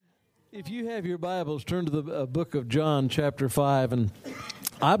If you have your Bibles, turn to the book of John, chapter 5, and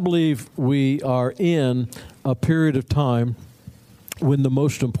I believe we are in a period of time when the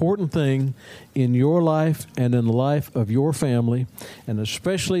most important thing in your life and in the life of your family, and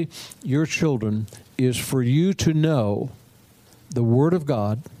especially your children, is for you to know the Word of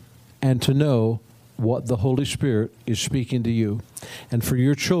God and to know what the Holy Spirit is speaking to you and for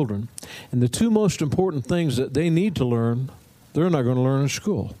your children. And the two most important things that they need to learn, they're not going to learn in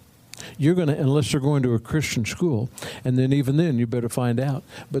school. You're going to, unless they're going to a Christian school, and then even then you better find out.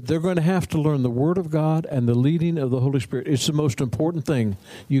 But they're going to have to learn the Word of God and the leading of the Holy Spirit. It's the most important thing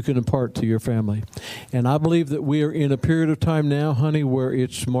you can impart to your family. And I believe that we are in a period of time now, honey, where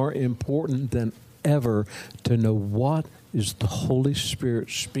it's more important than ever to know what is the Holy Spirit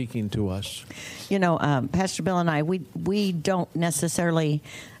speaking to us. You know, Pastor Bill and I, we don't necessarily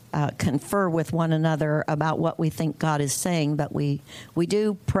confer with one another about what we think God is saying, but we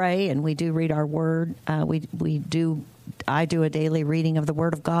do pray and we do read our Word. I do a daily reading of the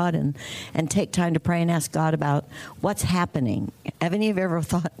Word of God and take time to pray and ask God about what's happening. Haven't you ever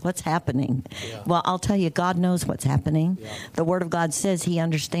thought, what's happening? Yeah. Well, I'll tell you, God knows what's happening. Yeah. The Word of God says He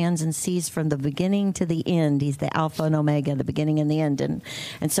understands and sees from the beginning to the end. He's the Alpha and Omega, the beginning and the end.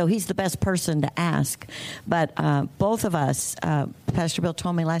 And so He's the best person to ask. But both of us, Pastor Bill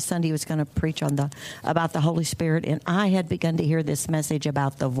told me last Sunday he was going to preach about the Holy Spirit, and I had begun to hear this message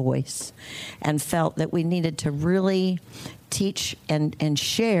about the voice and felt that we needed to really teach and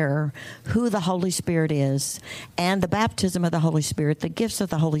share who the Holy Spirit is and the baptism of the Holy Spirit, the gifts of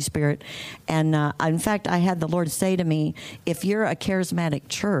the Holy Spirit. And in fact, I had the Lord say to me, if you're a charismatic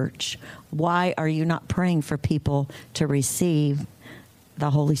church, why are you not praying for people to receive the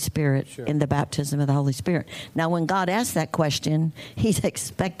Holy Spirit in the baptism of the Holy Spirit? Now, when God asked that question, He's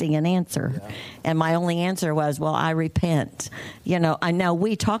expecting an answer. Yeah. And my only answer was, well, I repent. You know, I know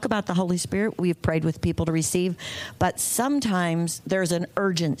we talk about the Holy Spirit. We've prayed with people to receive. But sometimes there's an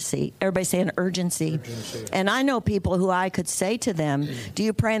urgency. Everybody say an urgency. And I know people who I could say to them, do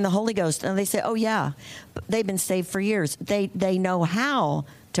you pray in the Holy Ghost? And they say, oh, yeah. They've been saved for years. They know how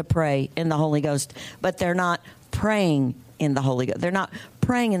to pray in the Holy Ghost, but they're not praying in the Holy Ghost. They're not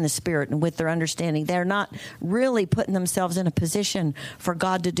praying in the Spirit and with their understanding. They're not really putting themselves in a position for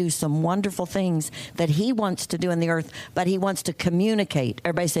God to do some wonderful things that He wants to do in the earth, but He wants to communicate.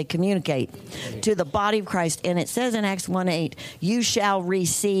 Everybody say communicate to the body of Christ. And it says in Acts 1:8, you shall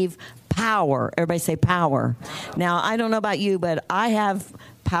receive power. Everybody say power. Now, I don't know about you, but I have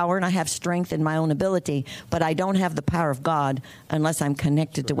power and I have strength in my own ability, but I don't have the power of God unless I'm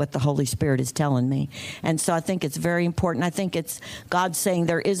connected to what the Holy Spirit is telling me. And so I think it's very important. I think it's God saying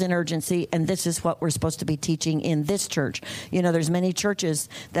there is an urgency, and this is what we're supposed to be teaching in this church. You know, there's many churches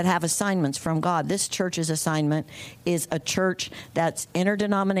that have assignments from God. This church's assignment is a church that's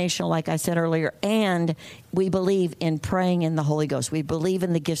interdenominational, like I said earlier, and we believe in praying in the Holy Ghost. We believe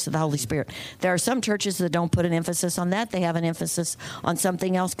in the gifts of the Holy Spirit. There are some churches that don't put an emphasis on that. They have an emphasis on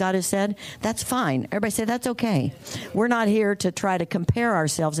something else God has said. That's fine. Everybody say that's okay. We're not here to try to compare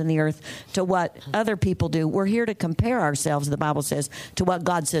ourselves in the earth to what other people do. We're here to compare ourselves, the Bible says, to what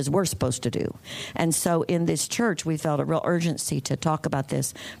God says we're supposed to do. And so in this church, we felt a real urgency to talk about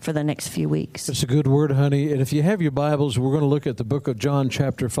this for the next few weeks. It's a good word, honey. And if you have your Bibles, we're going to look at the book of John,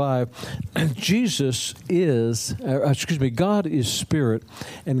 chapter 5. God is Spirit,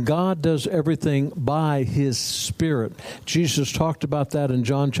 and God does everything by His Spirit. Jesus talked about that in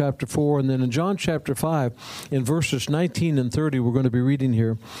John chapter 4, and then in John chapter 5, in verses 19 and 30, we're going to be reading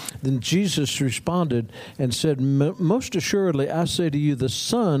here. Then Jesus responded and said, most assuredly, I say to you, the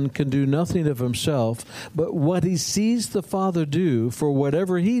Son can do nothing of Himself, but what He sees the Father do, for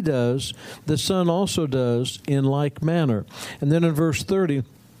whatever He does, the Son also does in like manner. And then in verse 30,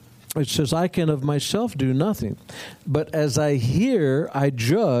 it says, I can of myself do nothing, but as I hear, I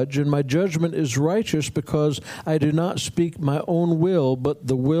judge, and my judgment is righteous, because I do not speak my own will, but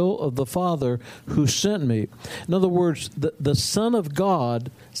the will of the Father who sent me. In other words, the Son of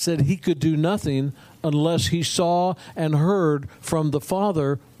God said He could do nothing unless He saw and heard from the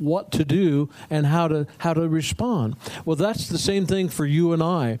Father what to do and how to respond. Well, that's the same thing for you and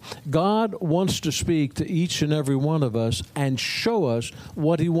I. God wants to speak to each and every one of us and show us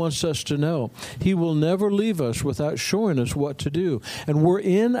what He wants us to know. He will never leave us without showing us what to do. And we're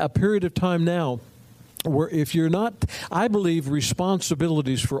in a period of time now where if you're not, I believe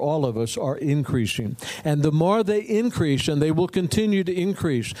responsibilities for all of us are increasing. And the more they increase, and they will continue to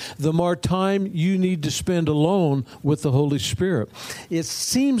increase, the more time you need to spend alone with the Holy Spirit. It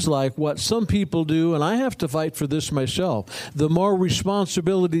seems like what some people do, and I have to fight for this myself, the more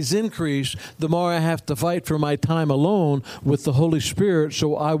responsibilities increase, the more I have to fight for my time alone with the Holy Spirit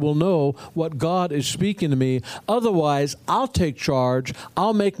so I will know what God is speaking to me. Otherwise, I'll take charge,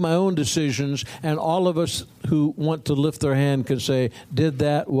 I'll make my own decisions, and all of us who want to lift their hand can say, did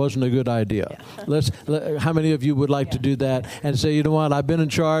that, wasn't a good idea. How many of you would like to do that and say, you know what, I've been in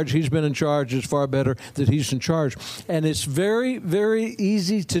charge, he's been in charge, it's far better that he's in charge. And it's very, very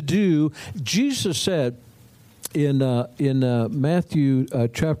easy to do. Jesus said, in Matthew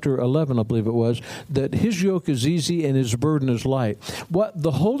chapter 11, I believe it was, that his yoke is easy and his burden is light. What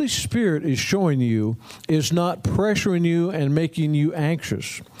the Holy Spirit is showing you is not pressuring you and making you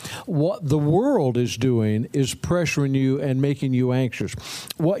anxious. What the world is doing is pressuring you and making you anxious.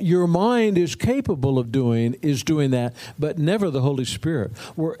 What your mind is capable of doing is doing that, but never the Holy Spirit.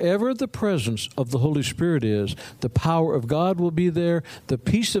 Wherever the presence of the Holy Spirit is, the power of God will be there, the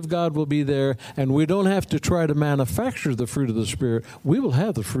peace of God will be there, and we don't have to try to manufacture the fruit of the Spirit. We will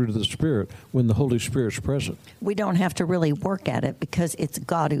have the fruit of the Spirit when the Holy Spirit's present. We don't have to really work at it because it's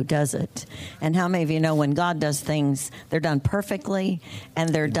God who does it. And how many of you know when God does things, they're done perfectly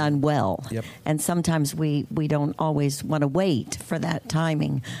and they're done well. Yep. And sometimes we don't always want to wait for that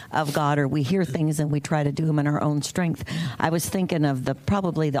timing of God, or we hear things and we try to do them in our own strength. I was thinking of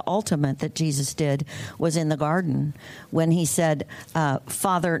probably the ultimate that Jesus did was in the garden when he said,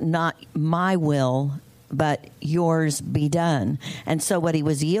 Father, not my will, but yours be done. And so what he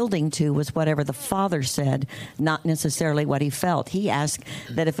was yielding to was whatever the Father said, not necessarily what he felt. He asked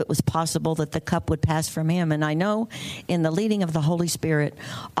that if it was possible that the cup would pass from him. And I know in the leading of the Holy Spirit,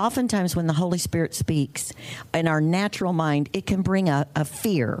 oftentimes when the Holy Spirit speaks, in our natural mind, it can bring a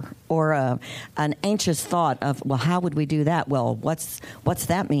fear or an anxious thought of, well, how would we do that? Well, what's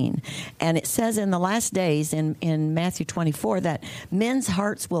that mean? And it says in the last days in Matthew 24 that men's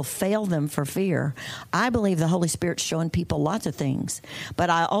hearts will fail them for fear. I believe the Holy Spirit's showing people lots of things, but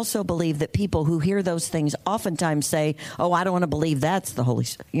I also believe that people who hear those things oftentimes say, oh, I don't want to believe that's the Holy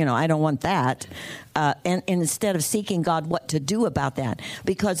Spirit. I don't want that. And instead of seeking God what to do about that,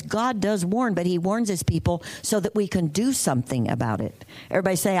 because God does warn, but he warns his people so that we can do something about it.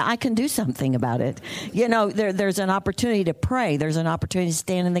 Everybody say, I can do something about it. There's an opportunity to pray. There's an opportunity to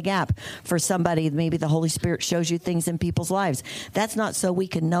stand in the gap for somebody. Maybe the Holy Spirit shows you things in people's lives. That's not so we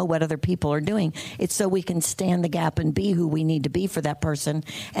can know what other people are doing. It's so we can stand the gap and be who we need to be for that person.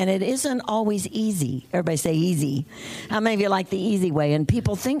 And it isn't always easy. Everybody say easy. How many of you like the easy way? And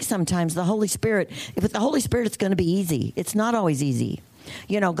people think sometimes the Holy Spirit, if with the Holy Spirit, it's going to be easy. It's not always easy.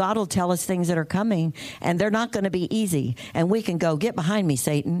 God will tell us things that are coming, and they're not going to be easy. And we can go, get behind me,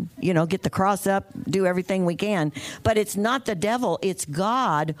 Satan. Get the cross up, do everything we can. But it's not the devil. It's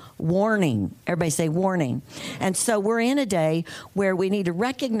God warning. Everybody say warning. And so we're in a day where we need to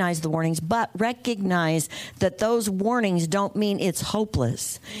recognize the warnings, but recognize that those warnings don't mean it's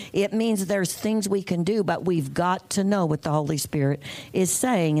hopeless. It means there's things we can do, but we've got to know what the Holy Spirit is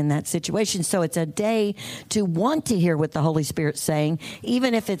saying in that situation. So it's a day to want to hear what the Holy Spirit's saying,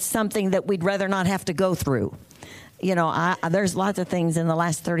 even if it's something that we'd rather not have to go through. There's lots of things in the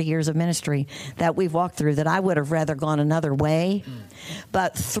last 30 years of ministry that we've walked through that I would have rather gone another way.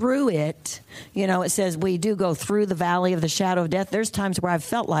 But through it, it says we do go through the valley of the shadow of death. There's times where I've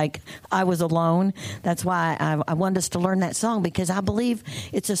felt like I was alone. That's why I wanted us to learn that song, because I believe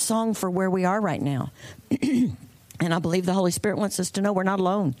it's a song for where we are right now. And I believe the Holy Spirit wants us to know we're not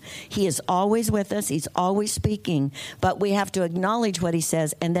alone. He is always with us. He's always speaking. But we have to acknowledge what he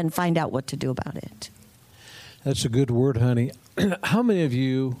says and then find out what to do about it. That's a good word, honey. How many of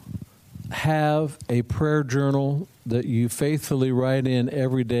you have a prayer journal that you faithfully write in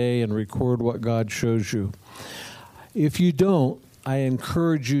every day and record what God shows you? If you don't, I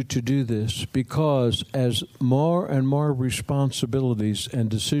encourage you to do this, because as more and more responsibilities and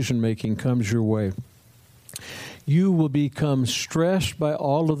decision-making comes your way, you will become stressed by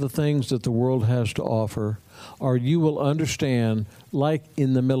all of the things that the world has to offer, or you will understand, like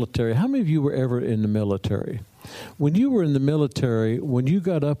in the military. How many of you were ever in the military? When you were in the military, when you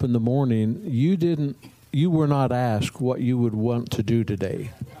got up in the morning, you were not asked what you would want to do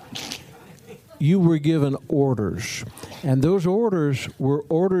today. You were given orders, and those orders were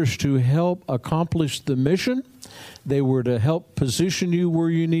orders to help accomplish the mission They were to help position you where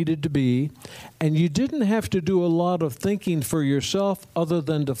you needed to be. And you didn't have to do a lot of thinking for yourself other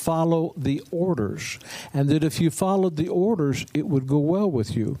than to follow the orders. And that if you followed the orders, it would go well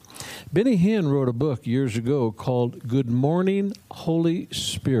with you. Benny Hinn wrote a book years ago called Good Morning, Holy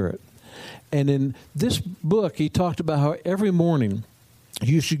Spirit. And in this book, he talked about how every morning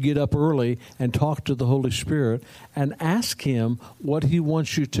you should get up early and talk to the Holy Spirit and ask Him what He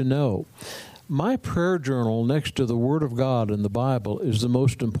wants you to know. My prayer journal next to the Word of God in the Bible is the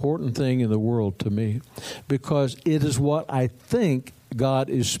most important thing in the world to me, because it is what I think God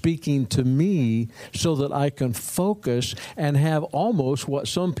is speaking to me so that I can focus and have almost what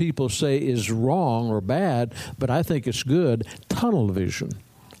some people say is wrong or bad, but I think it's good, tunnel vision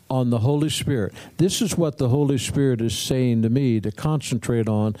on the Holy Spirit. This is what the Holy Spirit is saying to me to concentrate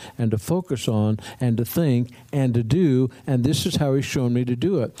on and to focus on and to think and to do, and this is how He's shown me to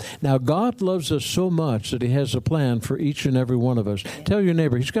do it. Now, God loves us so much that He has a plan for each and every one of us. Tell your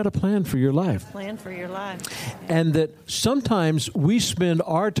neighbor, He's got a plan for your life. Plan for your life. And that sometimes we spend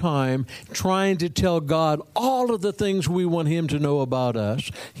our time trying to tell God all of the things we want Him to know about us.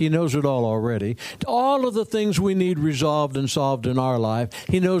 He knows it all already. All of the things we need resolved and solved in our life,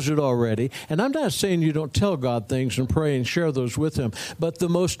 He knows it already. And I'm not saying you don't tell God things and pray and share those with Him. But the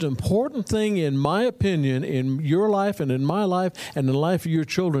most important thing, in my opinion, in your life and in my life and in the life of your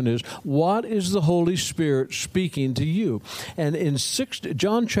children is, what is the Holy Spirit speaking to you? And in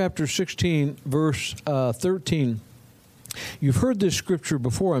John chapter 16, verse 13, you've heard this scripture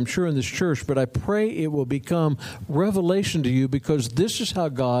before, I'm sure, in this church, but I pray it will become revelation to you, because this is how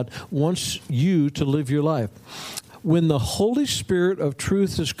God wants you to live your life. When the Holy Spirit of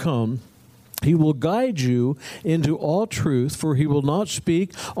truth has come, He will guide you into all truth, for He will not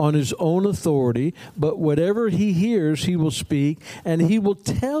speak on His own authority, but whatever He hears, He will speak, and He will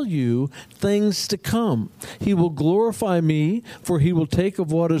tell you things to come. He will glorify me, for He will take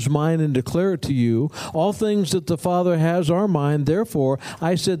of what is mine and declare it to you. All things that the Father has are mine. Therefore,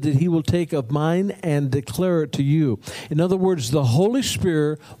 I said that He will take of mine and declare it to you. In other words, the Holy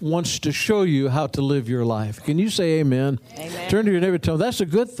Spirit wants to show you how to live your life. Can you say amen? Amen. Turn to your neighbor and tell them, that's a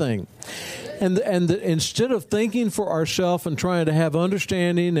good thing. And instead of thinking for ourselves and trying to have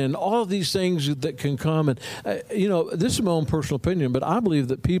understanding and all of these things that can come, and this is my own personal opinion, but I believe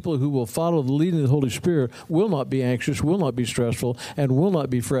that people who will follow the leading of the Holy Spirit will not be anxious, will not be stressful, and will not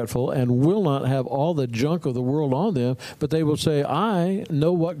be fretful, and will not have all the junk of the world on them, but they will say, I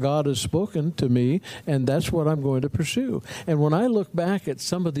know what God has spoken to me, and that's what I'm going to pursue. And when I look back at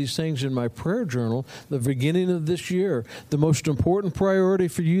some of these things in my prayer journal, the beginning of this year, the most important priority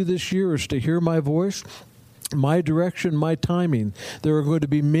for you this year is to hear my voice, my direction, my timing. There are going to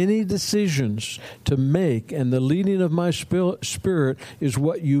be many decisions to make, and the leading of my spirit is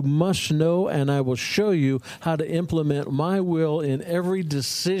what you must know, and I will show you how to implement my will in every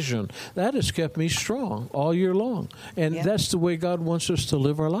decision. That has kept me strong all year long, and that's the way God wants us to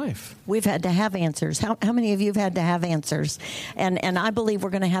live our life. We've had to have answers. How many of you have had to have answers? And I believe we're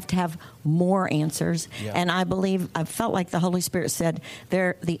going to have more answers. Yeah. And I felt like the Holy Spirit said,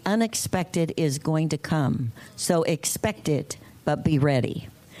 the unexpected is going to come. So expect it, but be ready.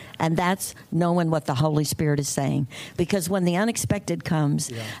 And that's knowing what the Holy Spirit is saying. Because when the unexpected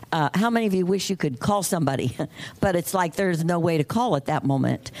comes, how many of you wish you could call somebody? But it's like there's no way to call at that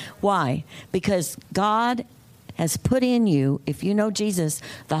moment. Why? Because God has put in you, if you know Jesus,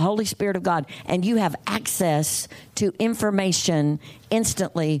 the Holy Spirit of God, and you have access to information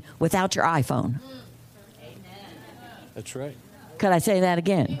instantly without your iPhone. That's right. Could I say that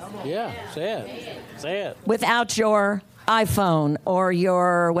again? Yeah, say it. Say it. Without your iPhone or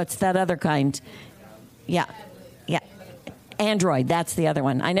your, what's that other kind? Yeah. Android, that's the other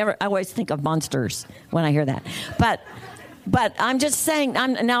one. I always think of monsters when I hear that. But I'm just saying,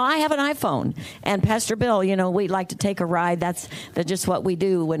 now I have an iPhone, and Pastor Bill, we like to take a ride. That's just what we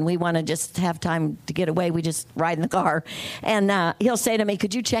do when we want to just have time to get away. We just ride in the car, and he'll say to me,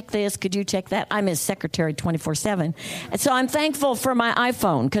 could you check this? Could you check that? I'm his secretary 24/7. And so I'm thankful for my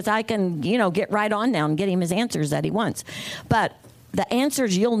iPhone, because I can, get right on now and get him his answers that he wants. But the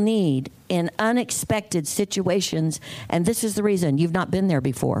answers you'll need in unexpected situations, and this is the reason you've not been there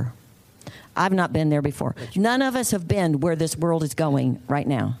before. I've not been there before. None of us have been where this world is going right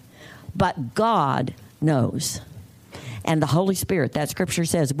now. But God knows. And the Holy Spirit, that scripture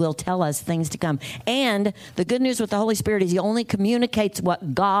says, will tell us things to come. And the good news with the Holy Spirit is he only communicates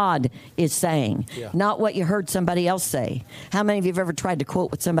what God is saying, not what you heard somebody else say. How many of you have ever tried to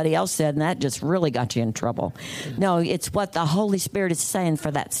quote what somebody else said, and that just really got you in trouble? No, it's what the Holy Spirit is saying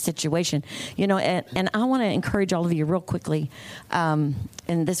for that situation. You know, and I want to encourage all of you real quickly, and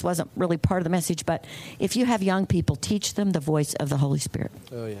this wasn't really part of the message, but if you have young people, teach them the voice of the Holy Spirit.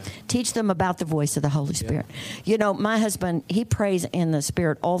 Oh, yeah. Teach them about the voice of the Holy Spirit. You know, my husband, he prays in the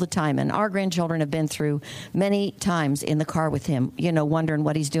Spirit all the time, and our grandchildren have been through many times in the car with him, you know, wondering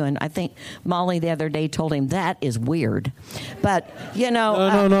what he's doing. I think Molly the other day told him, that is weird. But, you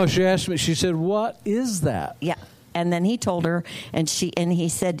know. No. She asked me, she said, what is that? Yeah. And then he told her, and he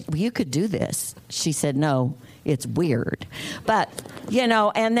said, well, you could do this. She said, no, it's weird. But, you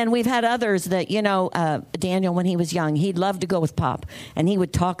know, and then we've had others that, you know, Daniel, when he was young, he'd love to go with Pop, and he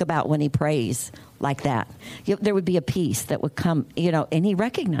would talk about when he prays like that. There would be a peace that would come, you know, and he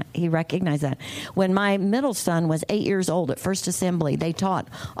recognized that. When my middle son was 8 years old at First Assembly, they taught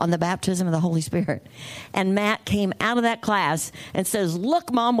on the baptism of the Holy Spirit. And Matt came out of that class and says,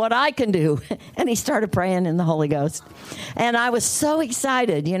 look, Mom, what I can do. And he started praying in the Holy Ghost. And I was so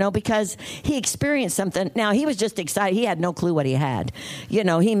excited, you know, because he experienced something. Now, he was just excited. He had no clue what he had. You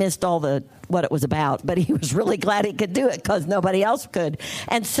know, he missed all what it was about, but he was really glad he could do it because nobody else could.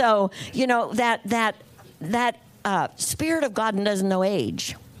 And so, you know, that Spirit of God doesn't know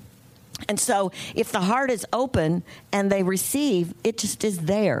age. And so if the heart is open and they receive, it just is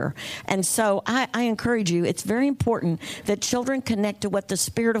there. And so I encourage you, it's very important that children connect to what the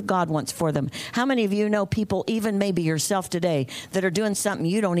Spirit of God wants for them. How many of you know people, even maybe yourself today, that are doing something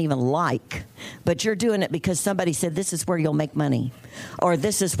you don't even like, but you're doing it because somebody said this is where you'll make money, or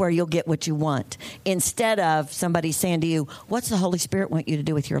this is where you'll get what you want, instead of somebody saying to you, what's the Holy Spirit want you to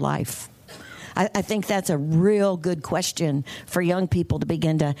do with your life? I think that's a real good question for young people to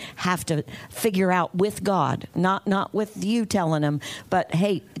begin to have to figure out with God, not with you telling them, but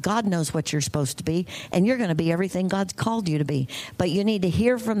hey, God knows what you're supposed to be, and you're going to be everything God's called you to be. But you need to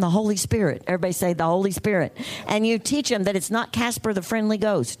hear from the Holy Spirit. Everybody say the Holy Spirit. And you teach them that it's not Casper the Friendly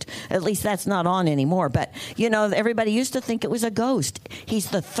Ghost. At least that's not on anymore. But, you know, everybody used to think it was a ghost. He's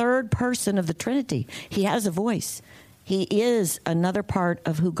the third person of the Trinity. He has a voice. He is another part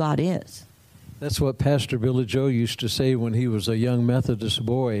of who God is. That's what Pastor Billy Joe used to say when he was a young Methodist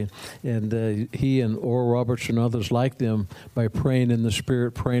boy. And he and Oral Roberts and others like them by praying in the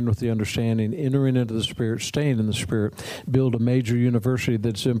Spirit, praying with the understanding, entering into the Spirit, staying in the Spirit, build a major university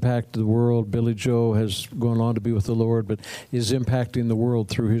that's impacted the world. Billy Joe has gone on to be with the Lord, but is impacting the world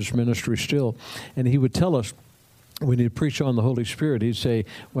through his ministry still. And he would tell us, when he'd preach on the Holy Spirit, he'd say,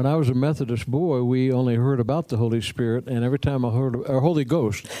 when I was a Methodist boy, we only heard about the Holy Spirit, and every time I heard, or Holy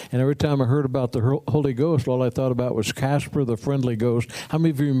Ghost, and every time I heard about the Holy Ghost, all I thought about was Casper the Friendly Ghost. How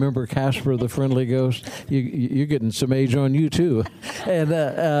many of you remember Casper the Friendly Ghost? You're getting some age on you, too. And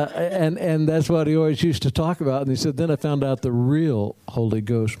that's what he always used to talk about. And he said, then I found out the real Holy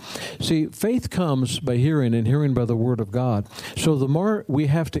Ghost. See, faith comes by hearing, and hearing by the Word of God. So the more we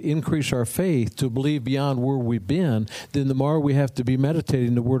have to increase our faith to believe beyond where we've been, then the more we have to be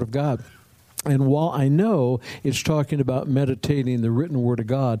meditating the Word of God. And while I know it's talking about meditating the written Word of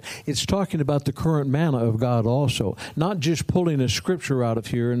God, it's talking about the current manna of God also. Not just pulling a scripture out of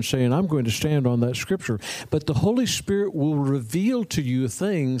here and saying, I'm going to stand on that scripture. But the Holy Spirit will reveal to you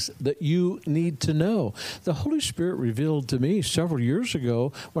things that you need to know. The Holy Spirit revealed to me several years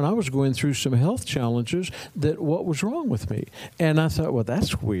ago when I was going through some health challenges that what was wrong with me. And I thought, well,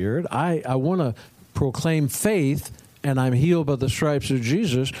 that's weird. I want to proclaim faith, and I'm healed by the stripes of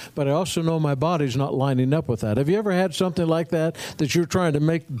Jesus, but I also know my body's not lining up with that. Have you ever had something like that you're trying to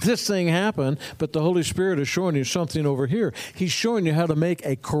make this thing happen, but the Holy Spirit is showing you something over here? He's showing you how to make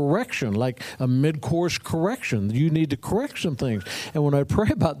a correction, like a mid-course correction. You need to correct some things. And when I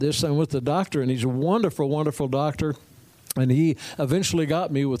pray about this, I'm with the doctor, and he's a wonderful, wonderful doctor. And he eventually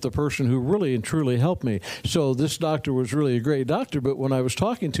got me with the person who really and truly helped me. So this doctor was really a great doctor, but when I was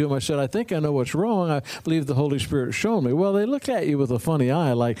talking to him, I said, I think I know what's wrong. I believe the Holy Spirit has shown me. Well, they look at you with a funny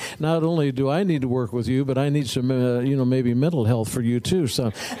eye, like, not only do I need to work with you, but I need some, maybe mental health for you too.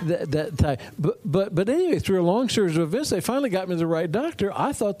 So that type. But anyway, through a long series of events, they finally got me the right doctor.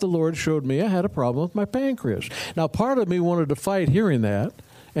 I thought the Lord showed me I had a problem with my pancreas. Now, part of me wanted to fight hearing that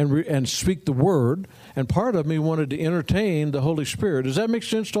and speak the Word, and part of me wanted to entertain the Holy Spirit. Does that make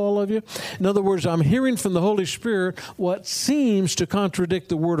sense to all of you? In other words, I'm hearing from the Holy Spirit what seems to contradict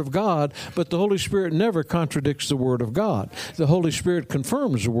the Word of God, but the Holy Spirit never contradicts the Word of God. The Holy Spirit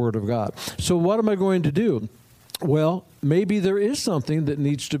confirms the Word of God. So what am I going to do? well, maybe there is something that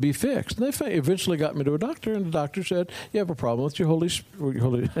needs to be fixed. And they eventually got me to a doctor, and the doctor said, you have a problem with your Holy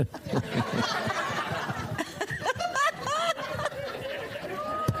Spirit.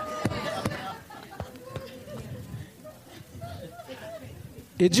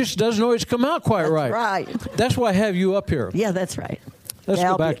 It just doesn't always come out quite right. Right. That's why I have you up here. Yeah, that's right. Let's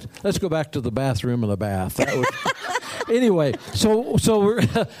go back to the bathroom and the bath. That was, anyway, so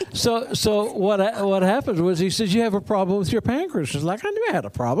what happened was he says, you have a problem with your pancreas. It's like, I knew I had a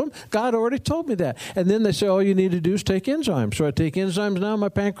problem. God already told me that. And then they say, all you need to do is take enzymes. So I take enzymes now, my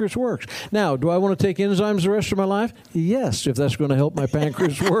pancreas works. Now, do I want to take enzymes the rest of my life? Yes, if that's going to help my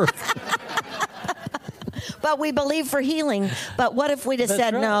pancreas work. But we believe for healing. But what if we just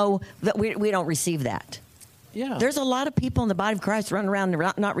said right. no, that we don't receive that? Yeah. There's a lot of people in the body of Christ running around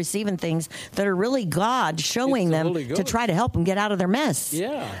not receiving things that are really God showing them to try to help them get out of their mess.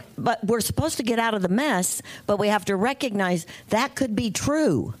 Yeah. But we're supposed to get out of the mess, but we have to recognize that could be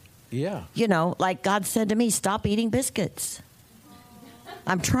true. Yeah. You know, like God said to me, stop eating biscuits.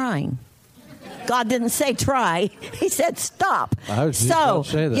 I'm trying. God didn't say try. He said stop. So,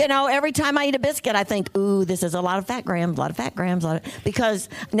 you know, every time I eat a biscuit, I think, ooh, this is a lot of fat grams, because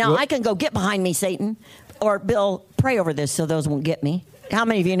now I can go get behind me, Satan, or Bill, pray over this so those won't get me. How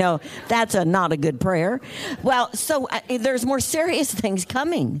many of you know that's not a good prayer? Well, so there's more serious things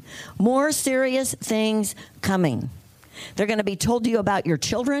coming. More serious things coming. They're going to be told to you about your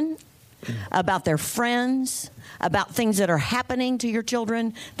children, about their friends, about things that are happening to your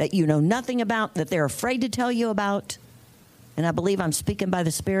children that you know nothing about, that they're afraid to tell you about. And I believe I'm speaking by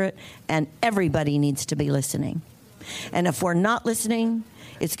the Spirit, and everybody needs to be listening. And if we're not listening,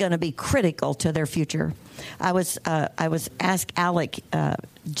 it's going to be critical to their future. I was asked Alec,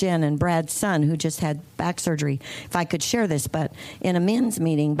 Jen, and Brad's son, who just had back surgery, if I could share this. But in a men's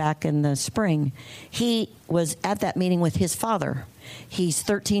meeting back in the spring, he was at that meeting with his father. He's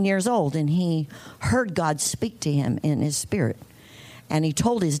 13 years old, and he heard God speak to him in his spirit. And he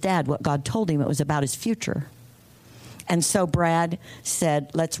told his dad what God told him. It was about his future. And so Brad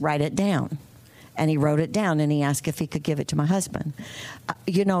said, let's write it down. And he wrote it down, and he asked if he could give it to my husband.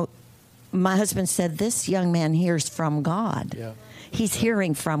 You know, my husband said, this young man hears from God. Yeah. He's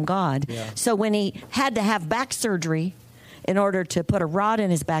hearing from God. Yeah. So when he had to have back surgery in order to put a rod in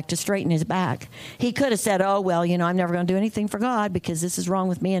his back to straighten his back, he could have said, oh, well, you know, I'm never going to do anything for God because this is wrong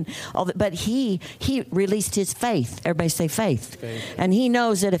with me. And all that. But he released his faith. Everybody say faith. And he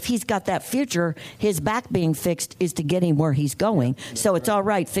knows that if he's got that future, his back being fixed is to get him where he's going. Yeah. So it's all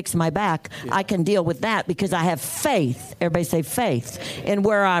right, fix my back. Yeah. I can deal with that because I have faith. Everybody say faith in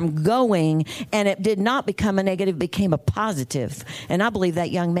where I'm going. And it did not become a negative, it became a positive. And I believe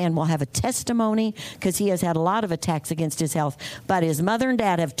that young man will have a testimony because he has had a lot of attacks against his health, but his mother and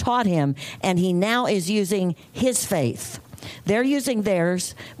dad have taught him, and he now is using his faith. They're using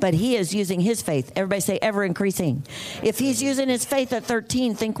theirs, but he is using his faith. Everybody say ever increasing. If he's using his faith at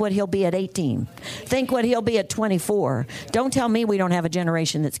 13, think what he'll be at 18. Think what he'll be at 24. Don't tell me we don't have a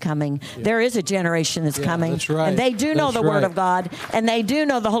generation that's coming. Yeah. There is a generation that's coming. That's right. And they do know the Word of God, and they do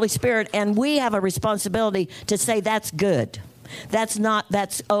know the Holy Spirit, and we have a responsibility to say that's good.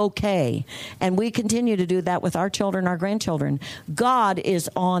 That's okay. And we continue to do that with our children, our grandchildren. God is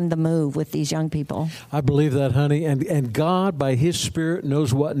on the move with these young people. I believe that, honey. And God, by His Spirit,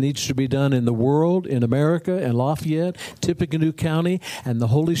 knows what needs to be done in the world, in America, in Lafayette, Tippecanoe County. And the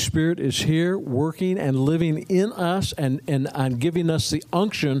Holy Spirit is here working and living in us and giving us the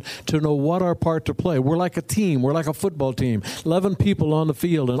unction to know what our part to play. We're like a team. We're like a football team. 11 people on the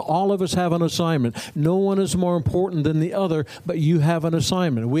field, and all of us have an assignment. No one is more important than the other, but you have an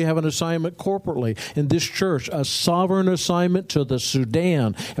assignment. We have an assignment corporately in this church, a sovereign assignment to the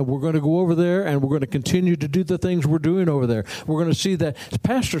Sudan. And we're going to go over there, and we're going to continue to do the things we're doing over there. We're going to see that.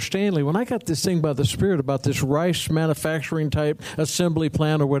 Pastor Stanley, when I got this thing by the Spirit about this rice manufacturing type assembly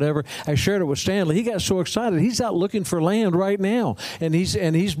plant or whatever, I shared it with Stanley. He got so excited. He's out looking for land right now. And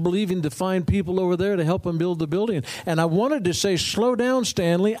he's believing to find people over there to help him build the building. And I wanted to say, slow down,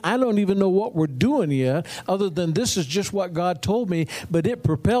 Stanley. I don't even know what we're doing yet, other than this is just what God told me, but it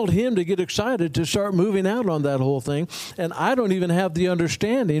propelled him to get excited to start moving out on that whole thing. And I don't even have the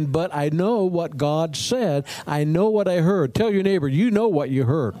understanding, but I know what God said. I know what I heard. Tell your neighbor, you know what you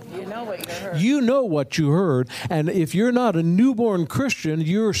heard. You know what you heard. You know what you heard. And if you're not a newborn Christian,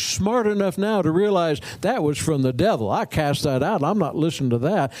 you're smart enough now to realize that was from the devil. I cast that out. I'm not listening to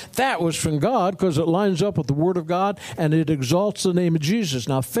that. That was from God because it lines up with the Word of God and it exalts the name of Jesus.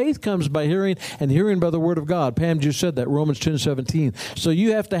 Now, faith comes by hearing, and hearing by the Word of God. Pam just said that, Romans Romans 10:17. So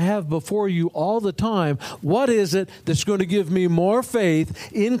you have to have before you all the time, what is it that's going to give me more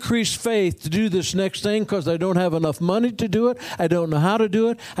faith, increased faith to do this next thing, because I don't have enough money to do it. I don't know how to do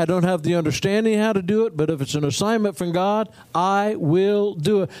it. I don't have the understanding how to do it. But if it's an assignment from God, I will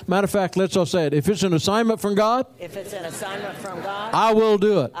do it. Matter of fact, let's all say it. If it's an assignment from God, if it's an assignment from God, I will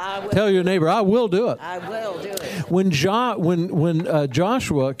do it. Tell your neighbor, I will do it. I will do it. When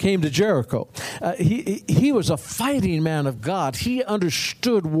Joshua came to Jericho, he was a fighting man of God. He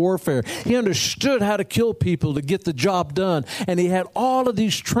understood warfare. He understood how to kill people to get the job done. And he had all of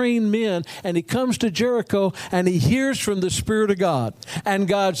these trained men. And he comes to Jericho and he hears from the Spirit of God. And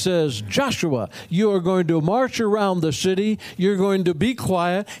God says, Joshua, you are going to march around the city. You're going to be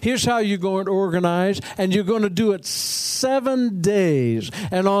quiet. Here's how you're going to organize. And you're going to do it 7 days.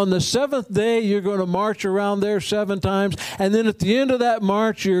 And on the seventh day, you're going to march around there 7 times. And then at the end of that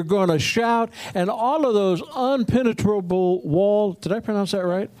march, you're going to shout. And all of those unpenetrable walls, did I pronounce that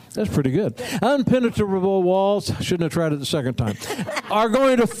right? That's pretty good. Unpenetrable walls, shouldn't have tried it the second time, are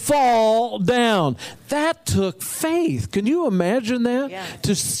going to fall down. That took faith. Can you imagine that? Yeah.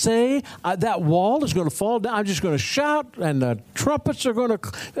 To say that wall is going to fall down. I'm just going to shout, and the trumpets are going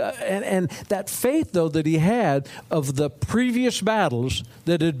to... and that faith, though, that he had of the previous battles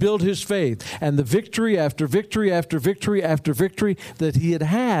that had built his faith, and the victory after victory after victory after victory that he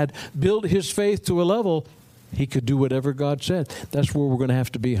had built his faith to a level he could do whatever God said. That's where we're going to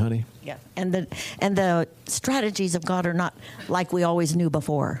have to be, honey. Yeah, and the strategies of God are not like we always knew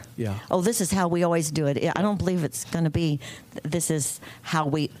before. Yeah. Oh, this is how we always do it. I don't believe it's going to be. This is how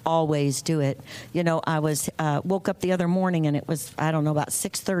we always do it. You know, I was woke up the other morning and it was, I don't know, about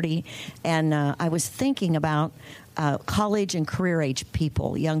 6:30, and I was thinking about college and career age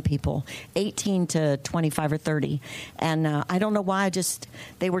people, young people, 18 to 25 or 30. And I don't know why,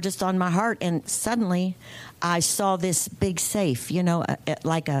 they were just on my heart. And suddenly I saw this big safe, you know,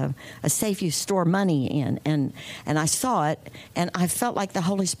 like a safe you store money in. And I saw it, and I felt like the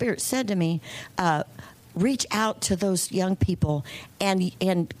Holy Spirit said to me, reach out to those young people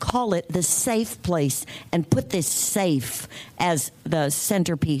and call it the safe place, and put this safe as the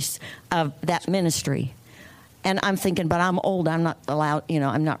centerpiece of that ministry. And I'm thinking, but I'm old. I'm not allowed, you know,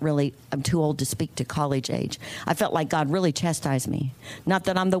 I'm too old to speak to college age. I felt like God really chastised me. Not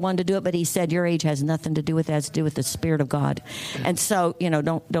that I'm the one to do it, but he said, your age has nothing to do with it. It has to do with the Spirit of God. And so, you know,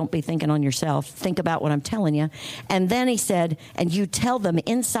 don't be thinking on yourself. Think about what I'm telling you. And then he said, and you tell them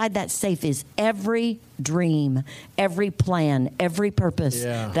inside that safe is every dream, every plan, every purpose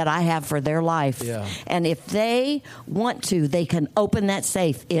that I have for their life. Yeah. And if they want to, they can open that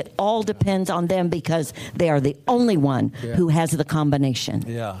safe. It all depends on them, because they are the only one who has the combination.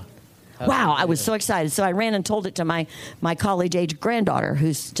 Yeah. Wow, I was so excited. So I ran and told it to my college-age granddaughter,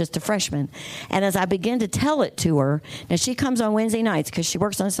 who's just a freshman. And as I began to tell it to her, now she comes on Wednesday nights because she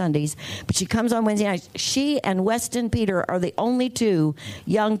works on Sundays, but she comes on Wednesday nights. She and Weston Peter are the only 2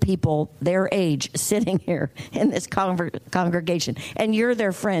 young people their age sitting here in this congregation. And you're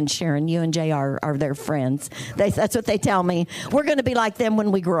their friends, Sharon. You and JR are their friends. That's what they tell me. We're going to be like them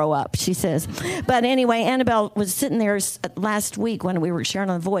when we grow up, she says. But anyway, Annabelle was sitting there last week when we were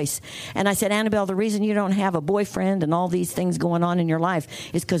sharing on The Voice. And I said, Annabelle, the reason you don't have a boyfriend and all these things going on in your life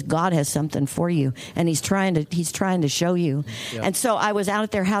is because God has something for you, and He's trying to show you. Yep. And so I was out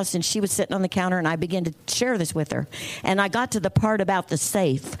at their house, and she was sitting on the counter, and I began to share this with her. And I got to the part about the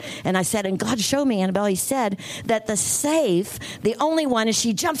safe, and I said, and God showed me, Annabelle, He said that the safe, the only one, and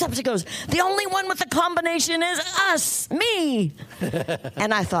she jumps up and she goes, the only one with the combination is us, me.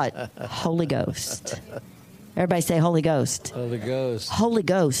 And I thought, Holy Ghost. Everybody say Holy Ghost. Holy Ghost. Holy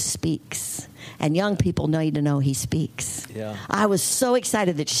Ghost speaks. And young people need to know He speaks. Yeah. I was so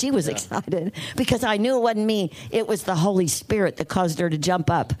excited that she was excited, because I knew it wasn't me. It was the Holy Spirit that caused her to jump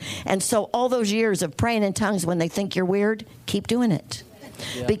up. And so all those years of praying in tongues, when they think you're weird, keep doing it.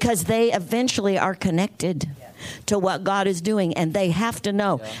 Yeah. Because they eventually are connected to what God is doing, and they have to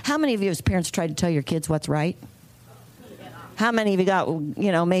know. Yeah. How many of you as parents try to tell your kids what's right? How many of you got,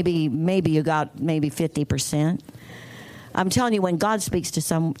 you know, maybe you got 50%? I'm telling you, when God speaks to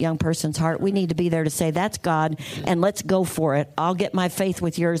some young person's heart, we need to be there to say, that's God, and let's go for it. I'll get my faith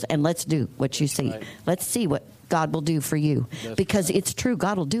with yours, and let's do what you see. Right. Let's see what God will do for you. Because it's true,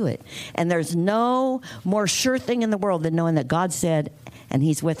 God will do it. And there's no more sure thing in the world than knowing that God said, and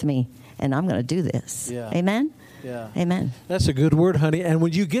He's with me, and I'm going to do this. Yeah. Amen? Yeah. Amen. That's a good word, honey. And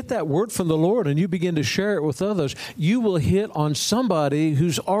when you get that word from the Lord and you begin to share it with others, you will hit on somebody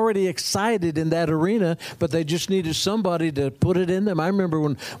who's already excited in that arena, but they just needed somebody to put it in them. I remember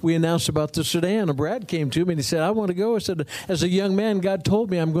when we announced about the Sudan, and Brad came to me and he said, I want to go. I said, as a young man, God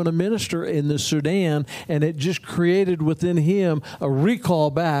told me I'm going to minister in the Sudan, and it just created within him a recall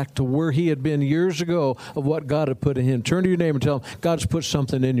back to where he had been years ago of what God had put in him. Turn to your neighbor and tell him, God's put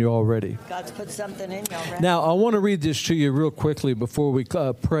something in you already. God's put something in you already. Now, I want to read this to you real quickly before we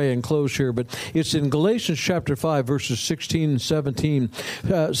pray and close here, but it's in Galatians chapter 5, verses 16 and 17.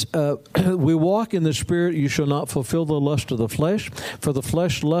 We walk in the Spirit, you shall not fulfill the lust of the flesh, for the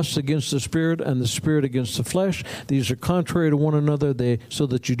flesh lusts against the Spirit, and the Spirit against the flesh. These are contrary to one another, so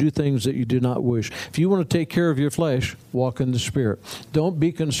that you do things that you do not wish. If you want to take care of your flesh, walk in the Spirit. Don't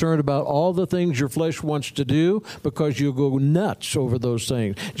be concerned about all the things your flesh wants to do, because you'll go nuts over those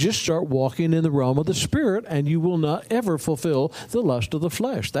things. Just start walking in the realm of the Spirit, and you will not ever fulfill the lust of the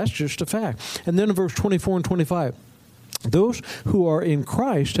flesh. That's just a fact. And then in verse 24 and 25, those who are in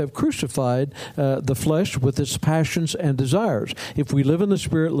Christ have crucified the flesh with its passions and desires. If we live in the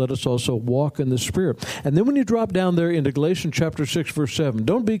Spirit, let us also walk in the Spirit. And then when you drop down there into Galatians chapter 6, verse 7,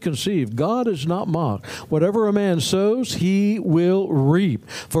 don't be conceived. God is not mocked. Whatever a man sows, he will reap.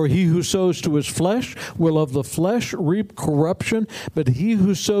 For he who sows to his flesh will of the flesh reap corruption, but he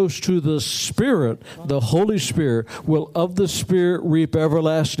who sows to the Spirit, the Holy Spirit, will of the Spirit reap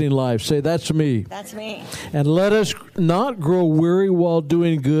everlasting life. Say, that's me. That's me. And let us not grow weary while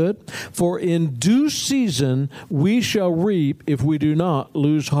doing good, for in due season we shall reap if we do not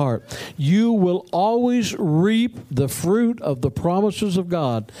lose heart. You will always reap the fruit of the promises of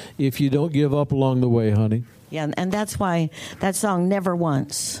God if you don't give up along the way, honey. Yeah, and that's why that song, Never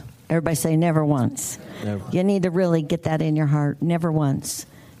Once. Everybody say never once. Never. You need to really get that in your heart. Never once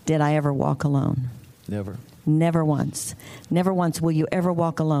did I ever walk alone. Never. Never once. Never once will you ever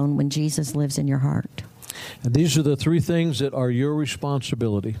walk alone when Jesus lives in your heart. And these are the three things that are your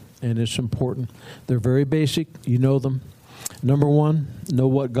responsibility, and it's important. They're very basic. You know them. Number one, know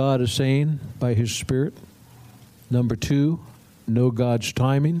what God is saying by His Spirit. Number two, know God's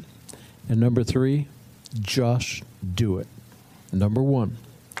timing. And number three, just do it. Number one,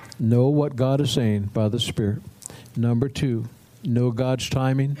 know what God is saying by the Spirit. Number two, know God's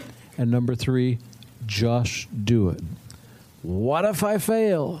timing. And number three, just do it. What if I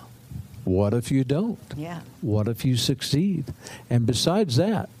fail? What if you don't? Yeah. What if you succeed? And besides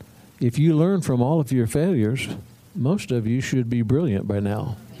that, if you learn from all of your failures, most of you should be brilliant by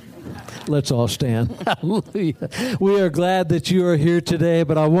now. Let's all stand. Hallelujah. We are glad that you are here today,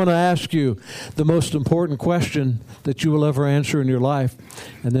 but I want to ask you the most important question that you will ever answer in your life,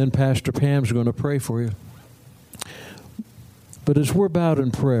 and then Pastor Pam's going to pray for you. But as we're bowed in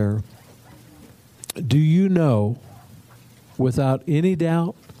prayer, do you know, without any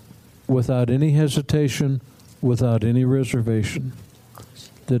doubt, without any hesitation, without any reservation,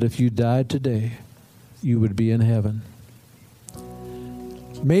 that if you died today, you would be in heaven?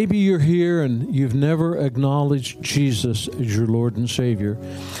 Maybe you're here and you've never acknowledged Jesus as your Lord and Savior.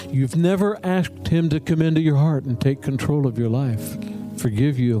 You've never asked Him to come into your heart and take control of your life,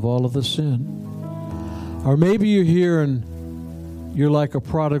 forgive you of all of the sin. Or maybe you're here and you're like a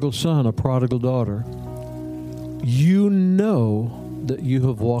prodigal son, a prodigal daughter. You know that you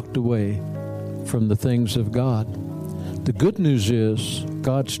have walked away from the things of God. The good news is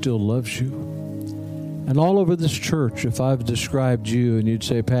God still loves you. And all over this church, if I've described you and you'd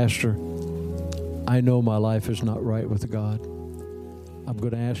say, Pastor, I know my life is not right with God, I'm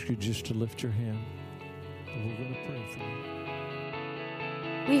going to ask you just to lift your hand, and we're going to pray for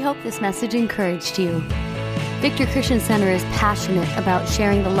you. We hope this message encouraged you. Victory Christian Center is passionate about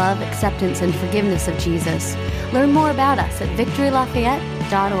sharing the love, acceptance, and forgiveness of Jesus. Learn more about us at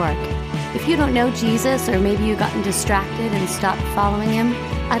victorylafayette.org. If you don't know Jesus, or maybe you've gotten distracted and stopped following Him,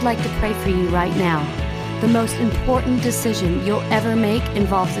 I'd like to pray for you right now. The most important decision you'll ever make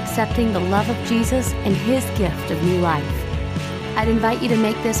involves accepting the love of Jesus and His gift of new life. I'd invite you to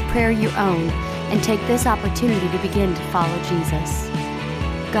make this prayer your own and take this opportunity to begin to follow Jesus.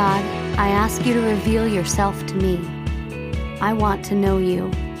 God, I ask you to reveal yourself to me. I want to know you.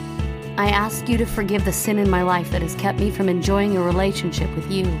 I ask you to forgive the sin in my life that has kept me from enjoying a relationship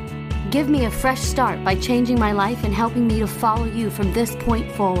with you. Give me a fresh start by changing my life and helping me to follow you from this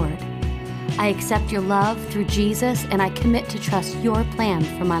point forward. I accept your love through Jesus, and I commit to trust your plan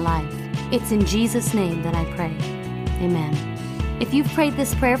for my life. It's in Jesus' name that I pray. Amen. If you've prayed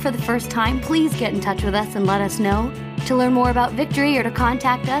this prayer for the first time, please get in touch with us and let us know. To learn more about Victory or to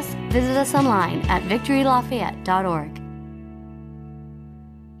contact us, visit us online at victorylafayette.org.